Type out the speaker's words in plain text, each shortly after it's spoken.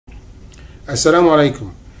Assalamu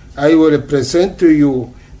alaikum. I will present to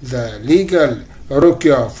you the legal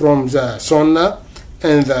Ruqyah from the Sunnah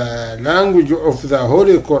and the language of the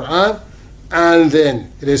Holy Qur'an, and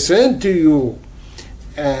then recite to you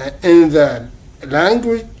in the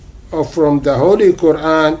language from the Holy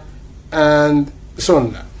Qur'an and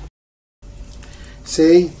Sunnah.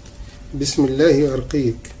 Say, Bismillah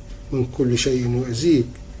أرقيك من كل شيء يؤذيك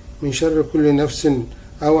من شر كل نفس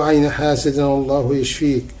أو عين حاسد الله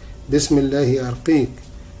يشفيك بسم الله أرقيك.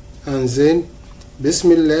 And then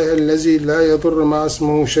بسم الله الذي لا يضر مع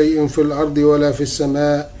اسمه شيء في الأرض ولا في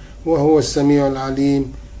السماء وهو السميع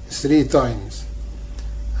العليم 3 times.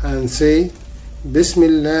 And say بسم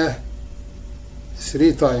الله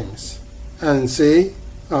 3 times. And say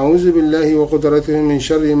أعوذ بالله وقدرته من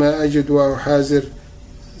شر ما أجد وأحاذر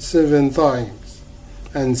 7 times.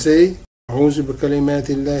 And say أعوذ بكلمات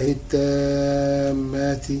الله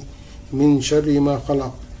التامات من شر ما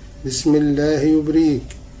خلق بسم الله يبريك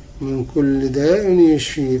من كل داء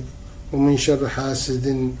يشفيك ومن شر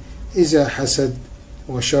حاسد إذا حسد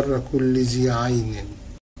وشر كل ذي عين.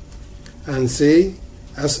 And say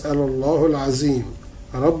أسأل الله العظيم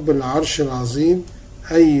رب العرش العظيم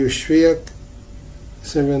أن يشفيك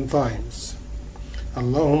 7 times.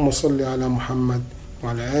 اللهم صل على محمد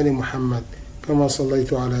وعلى آل محمد كما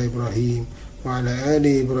صليت على إبراهيم وعلى آل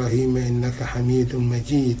إبراهيم إنك حميد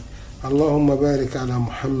مجيد. اللهم بارك على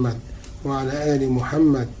محمد وعلى آل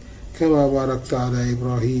محمد كما باركت على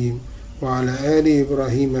إبراهيم وعلى آل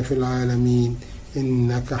إبراهيم في العالمين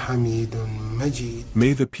إنك حميد مجيد.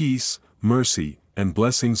 May the peace, mercy, and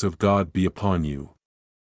blessings of God be upon you.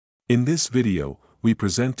 In this video, we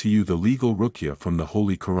present to you the legal Ruqyah from the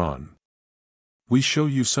Holy Qur'an. We show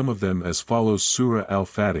you some of them as follows: Surah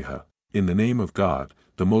Al-Fatiha, in the name of God,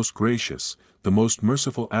 the most gracious, the most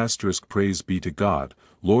merciful *, praise be to God,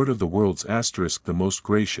 Lord of the worlds *, the most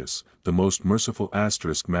gracious, the most merciful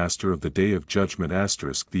 *, master of the day of judgment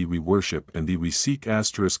 *, thee we worship and thee we seek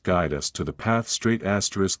 *, guide us to the path straight *,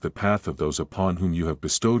 the path of those upon whom you have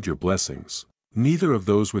bestowed your blessings, neither of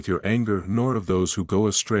those with your anger nor of those who go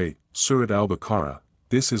astray. Surah Al-Baqarah,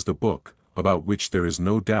 this is the book, about which there is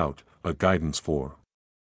no doubt, a guidance for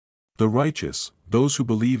the righteous, those who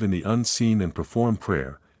believe in the unseen and perform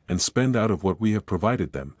prayer, and spend out of what we have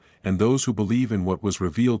provided them, and those who believe in what was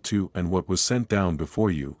revealed to and what was sent down before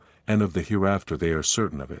you, and of the hereafter they are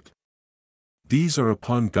certain of it. These are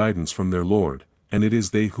upon guidance from their Lord, and it is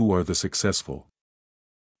they who are the successful.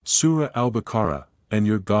 Surah Al-Baqarah, and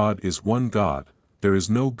your God is one God, there is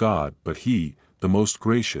no God but He, the most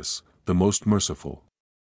gracious, the most merciful.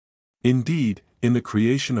 Indeed, in the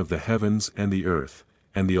creation of the heavens and the earth,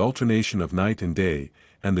 and the alternation of night and day,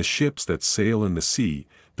 and the ships that sail in the sea,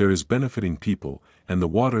 there is benefiting people, and the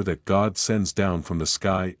water that God sends down from the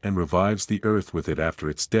sky and revives the earth with it after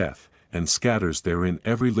its death, and scatters therein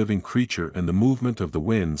every living creature, and the movement of the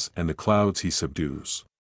winds and the clouds He subdues.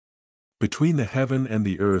 Between the heaven and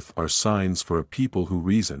the earth are signs for a people who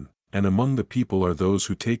reason, and among the people are those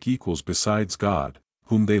who take equals besides God,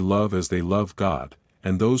 whom they love as they love God,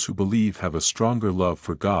 and those who believe have a stronger love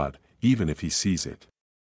for God, even if He sees it.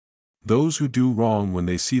 Those who do wrong when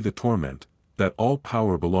they see the torment, that all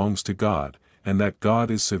power belongs to God, and that God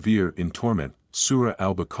is severe in torment. Surah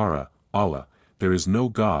Al-Baqarah, Allah, there is no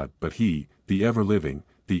God but He, the ever-living,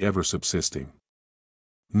 the ever-subsisting.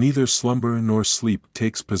 Neither slumber nor sleep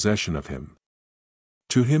takes possession of Him.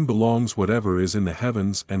 To Him belongs whatever is in the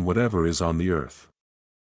heavens and whatever is on the earth.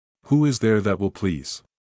 Who is there that will please?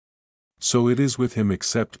 So it is with Him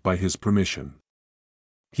except by His permission.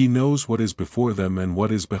 He knows what is before them and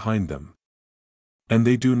what is behind them. And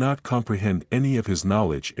they do not comprehend any of His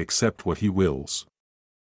knowledge except what He wills.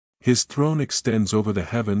 His throne extends over the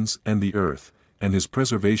heavens and the earth, and His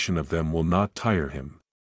preservation of them will not tire Him.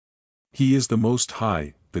 He is the Most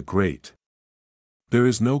High, the Great. There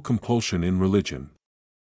is no compulsion in religion.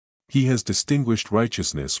 He has distinguished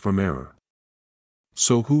righteousness from error.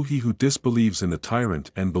 So he who disbelieves in the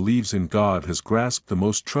tyrant and believes in God has grasped the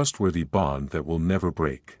most trustworthy bond that will never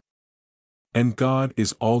break. And God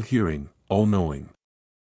is all-hearing, all-knowing.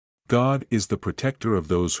 God is the protector of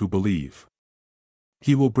those who believe.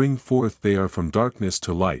 He will bring forth they are from darkness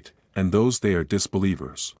to light, and those they are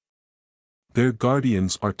disbelievers. Their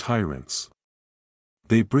guardians are tyrants.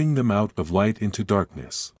 They bring them out of light into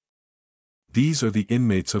darkness. These are the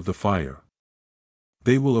inmates of the fire.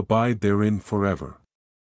 They will abide therein forever.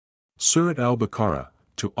 Surah Al-Baqarah,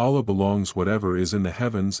 to Allah belongs whatever is in the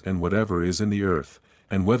heavens and whatever is in the earth,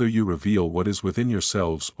 and whether you reveal what is within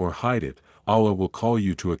yourselves or hide it, Allah will call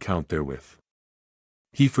you to account therewith.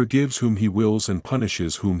 He forgives whom He wills and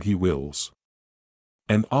punishes whom He wills.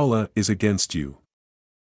 And Allah is against you.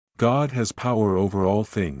 God has power over all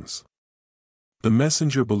things. The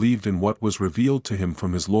messenger believed in what was revealed to him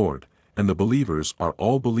from his Lord, and the believers are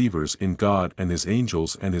all believers in God and his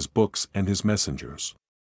angels and his books and his messengers.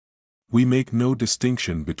 We make no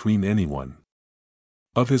distinction between anyone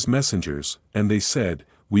of his messengers, and they said,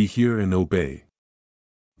 We hear and obey.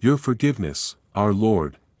 Your forgiveness, our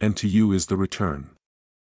Lord, and to you is the return.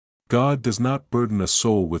 God does not burden a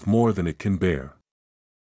soul with more than it can bear.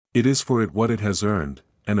 It is for it what it has earned,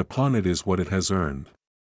 and upon it is what it has earned.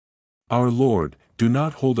 Our Lord, do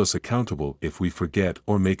not hold us accountable if we forget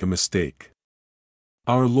or make a mistake.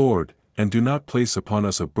 Our Lord, and do not place upon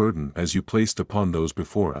us a burden as you placed upon those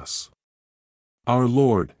before us. Our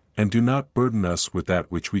Lord, and do not burden us with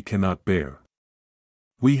that which we cannot bear.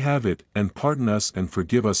 We have it, and pardon us and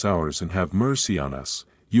forgive us ours and have mercy on us,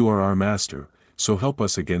 you are our Master, so help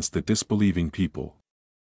us against the disbelieving people.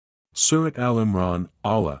 Surat Al-Imran,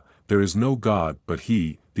 Allah, there is no God but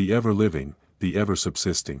He, the ever-living, the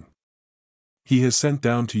ever-subsisting. He has sent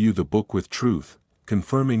down to you the book with truth,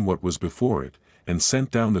 confirming what was before it, and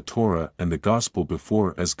sent down the Torah and the Gospel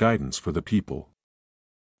before as guidance for the people.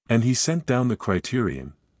 And He sent down the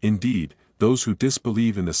criterion, indeed, those who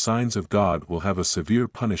disbelieve in the signs of God will have a severe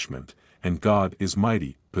punishment, and God is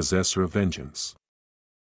mighty, possessor of vengeance.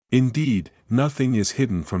 Indeed, nothing is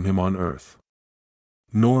hidden from Him on earth,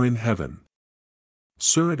 nor in heaven.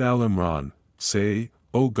 Surat Al-Imran, say,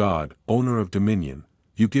 O God, owner of dominion,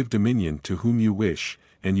 you give dominion to whom you wish,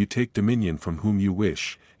 and you take dominion from whom you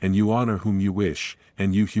wish, and you honor whom you wish,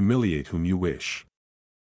 and you humiliate whom you wish.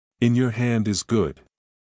 In your hand is good.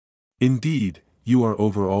 Indeed, you are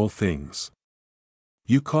over all things.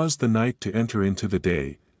 You cause the night to enter into the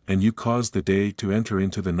day, and you cause the day to enter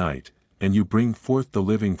into the night, and you bring forth the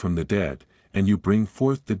living from the dead, and you bring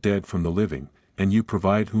forth the dead from the living, and you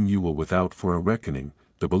provide whom you will without for a reckoning.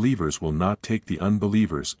 The believers will not take the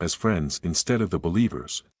unbelievers as friends instead of the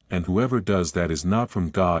believers, and whoever does that is not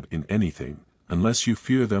from God in anything, unless you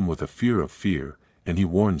fear them with a fear of fear, and He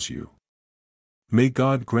warns you. May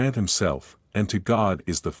God grant Himself, and to God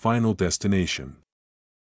is the final destination.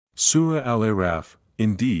 Surah Al-Araf,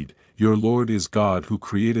 indeed, your Lord is God who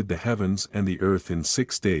created the heavens and the earth in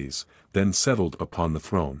 6 days, then settled upon the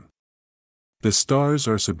throne. The stars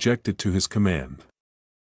are subjected to His command.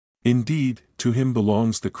 Indeed, to Him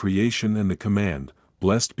belongs the creation and the command,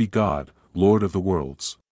 blessed be God, Lord of the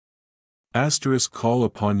worlds. Call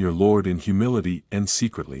upon your Lord in humility and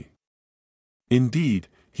secretly. Indeed,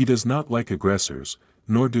 He does not like aggressors,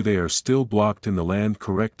 nor do they are still blocked in the land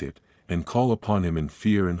correct it, and call upon Him in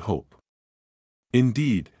fear and hope.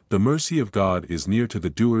 Indeed, the mercy of God is near to the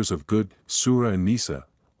doers of good. Surah An-Nisa,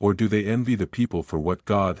 or do they envy the people for what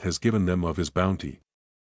God has given them of His bounty?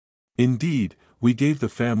 Indeed, we gave the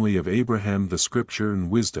family of Abraham the scripture and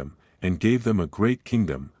wisdom, and gave them a great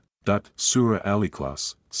kingdom. Surah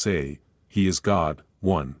Al-Ikhlas, say, He is God,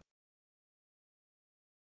 1.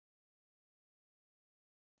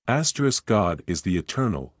 God is the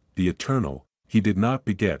Eternal, He did not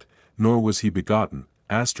beget, nor was He begotten,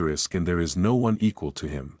 and there is no one equal to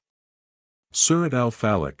Him. Surat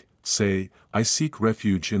Al-Falaq, say, I seek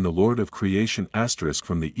refuge in the Lord of creation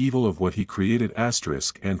from the evil of what He created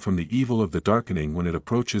and from the evil of the darkening when it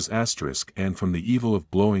approaches and from the evil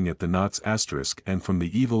of blowing at the knots and from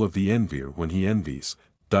the evil of the envier when he envies.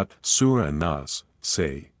 Surah An-Nas,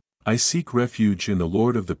 say, I seek refuge in the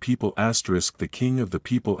Lord of the people the King of the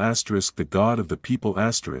people the God of the people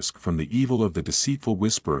from the evil of the deceitful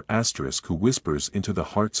whisperer who whispers into the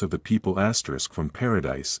hearts of the people from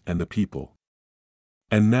paradise and the people.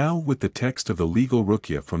 And now with the text of the legal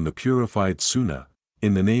Ruqyah from the purified Sunnah,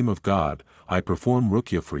 in the name of God, I perform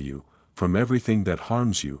Ruqyah for you, from everything that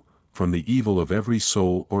harms you, from the evil of every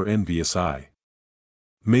soul or envious eye.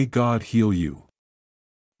 May God heal you.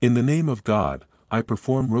 In the name of God, I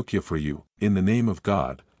perform Ruqyah for you, in the name of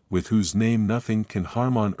God, with whose name nothing can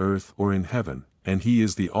harm on earth or in heaven, and He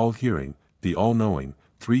is the all-hearing, the all-knowing.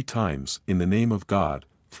 3 times, in the name of God,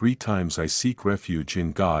 3 times I seek refuge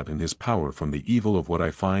in God and His power from the evil of what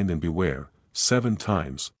I find and beware. 7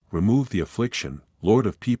 times, remove the affliction, Lord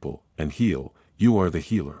of people, and heal, you are the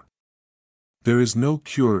healer. There is no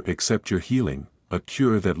cure except your healing, a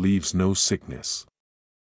cure that leaves no sickness.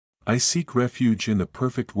 I seek refuge in the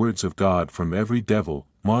perfect words of God from every devil,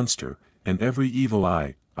 monster, and every evil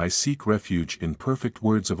eye. I seek refuge in perfect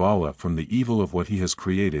words of Allah from the evil of what He has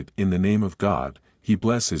created. In the name of God, He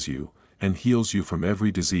blesses you, and heals you from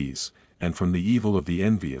every disease, and from the evil of the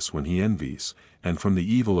envious when he envies, and from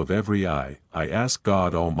the evil of every eye. I ask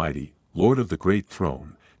God Almighty, Lord of the great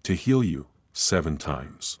throne, to heal you, 7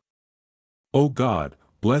 times. O God,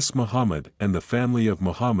 bless Muhammad and the family of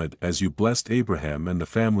Muhammad as you blessed Abraham and the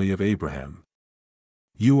family of Abraham.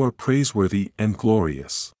 You are praiseworthy and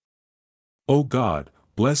glorious. O God,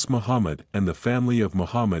 bless Muhammad and the family of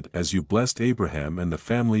Muhammad as you blessed Abraham and the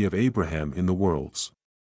family of Abraham in the worlds.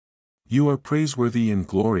 You are praiseworthy and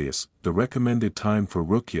glorious. The recommended time for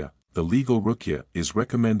Ruqyah, the legal Ruqyah, is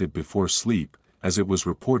recommended before sleep, as it was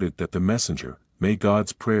reported that the Messenger, may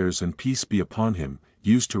God's prayers and peace be upon him,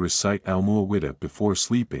 used to recite al-Mu'awwidah before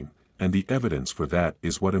sleeping, and the evidence for that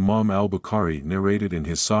is what Imam al-Bukhari narrated in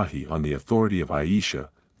his Sahih on the authority of Aisha,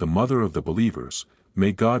 the mother of the believers,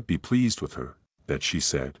 may God be pleased with her, that she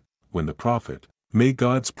said, when the Prophet, may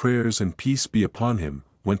God's prayers and peace be upon him,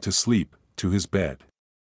 went to sleep, to his bed.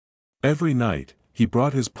 Every night, he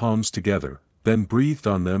brought his palms together, then breathed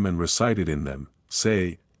on them and recited in them,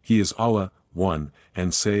 say, He is Allah, one,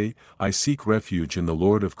 and say, I seek refuge in the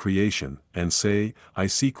Lord of creation, and say, I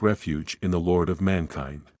seek refuge in the Lord of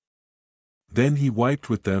mankind. Then he wiped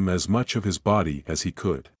with them as much of his body as he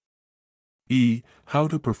could. How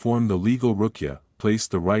to perform the legal Ruqyah. Place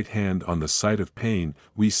the right hand on the site of pain.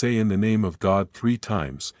 We say in the name of God 3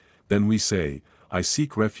 times, then we say, I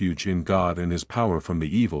seek refuge in God and His power from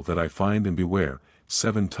the evil that I find, and beware,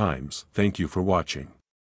 7 times. Thank you for watching.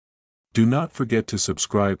 Do not forget to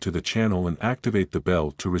subscribe to the channel and activate the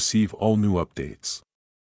bell to receive all new updates.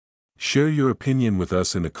 Share your opinion with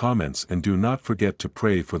us in the comments and do not forget to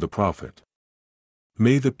pray for the Prophet.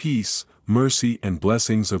 May the peace, mercy and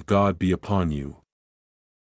blessings of God be upon you.